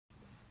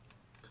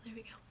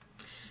There we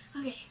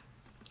go. Okay.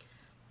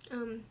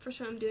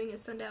 First one I'm doing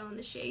is Sundial in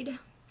the Shade.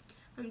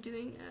 I'm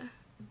doing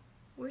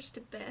worst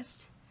to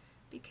best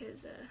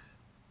because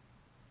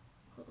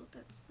well,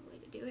 that's the way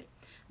to do it.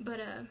 But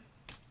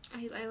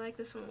I like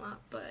this one a lot,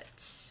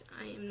 but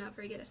I am not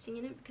very good at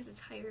singing it because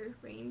it's higher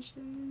range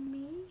than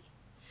me.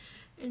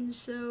 And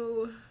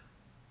so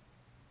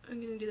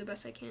I'm gonna do the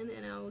best I can,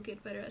 and I will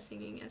get better at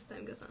singing as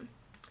time goes on.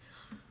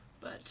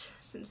 But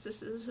since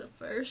this is a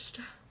first,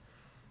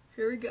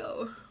 here we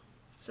go.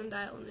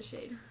 Sundial in the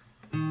Shade.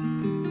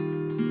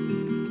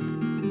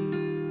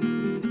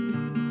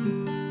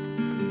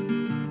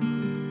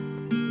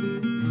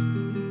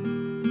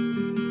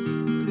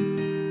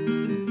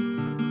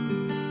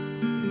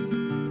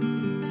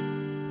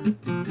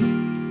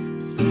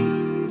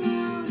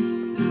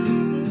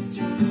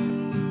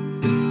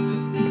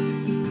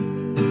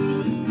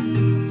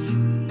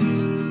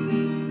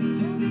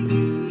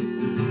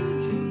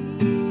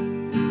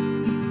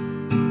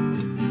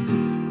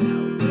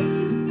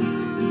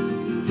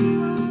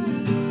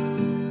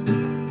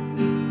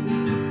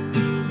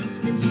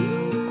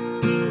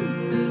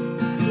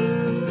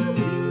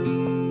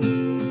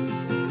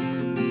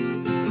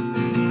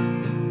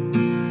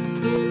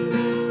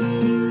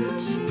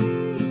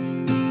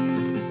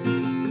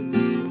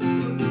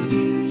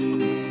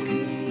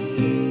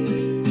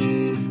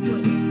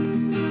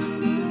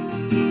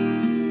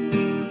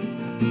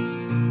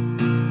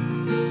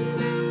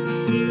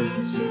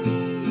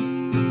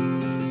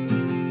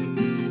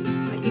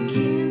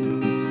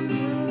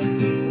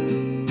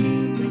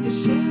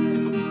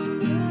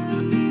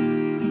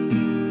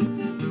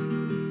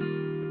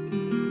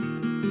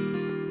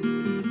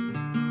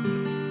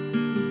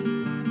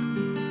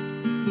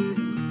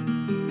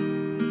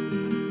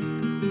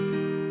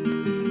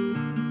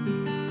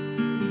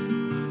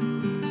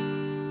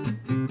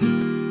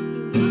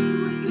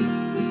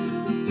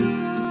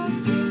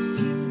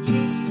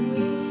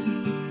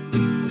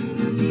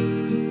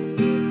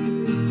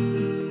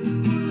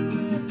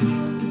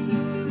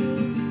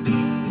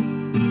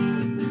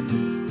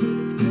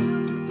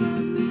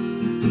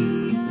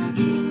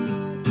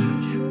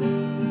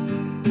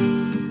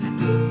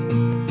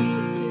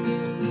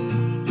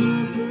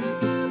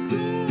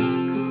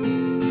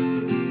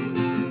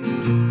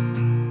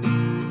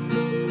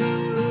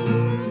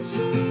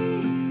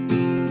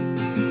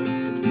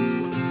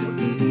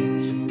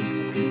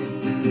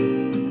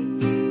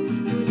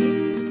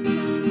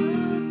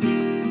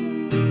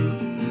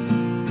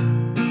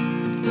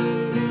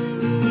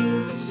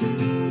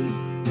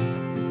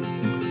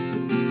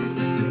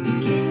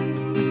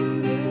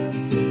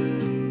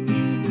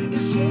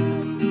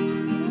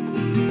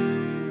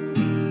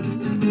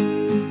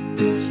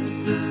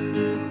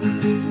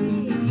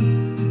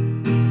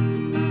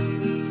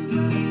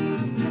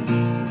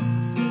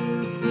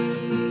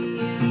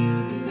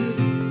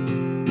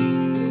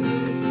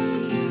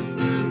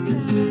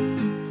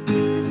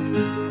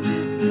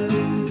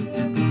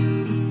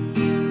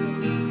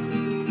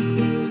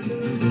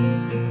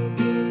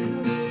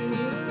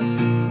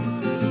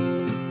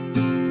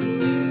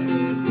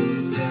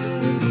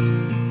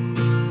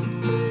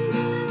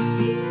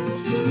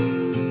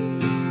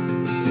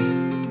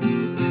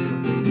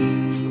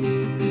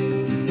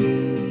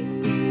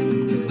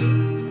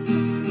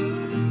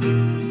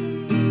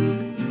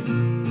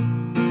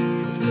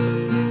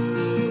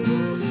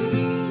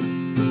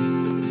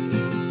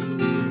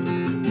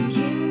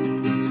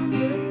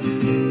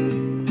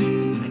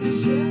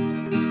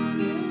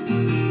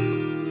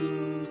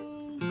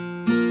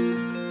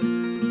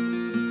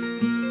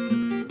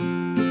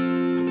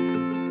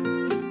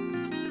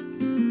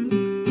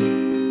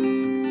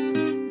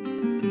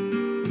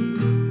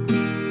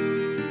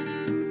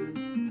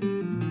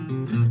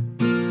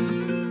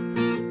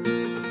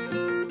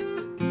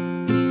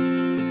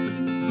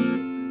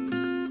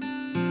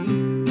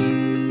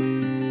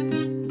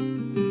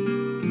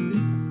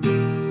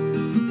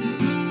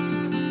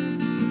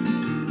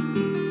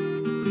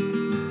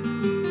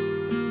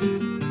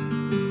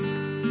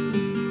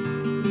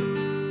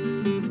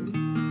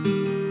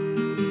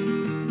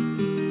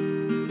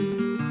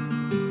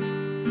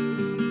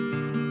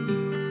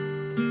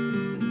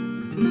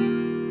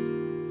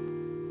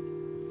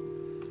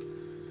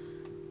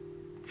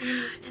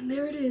 And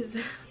there it is.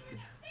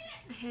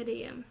 I had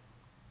a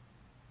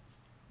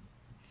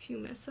few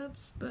mess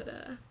ups, but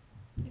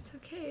it's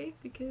okay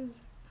because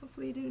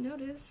hopefully you didn't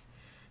notice.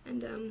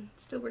 And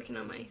still working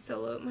on my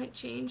solo. It might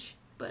change,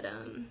 but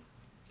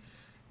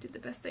did the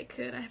best I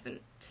could. I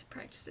haven't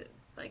practiced it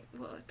I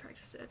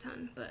practiced it a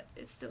ton, but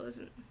it still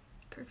isn't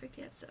perfect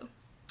yet. So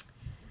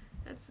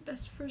that's the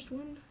best first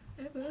one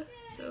ever.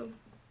 So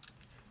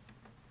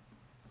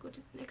go to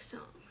the next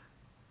song.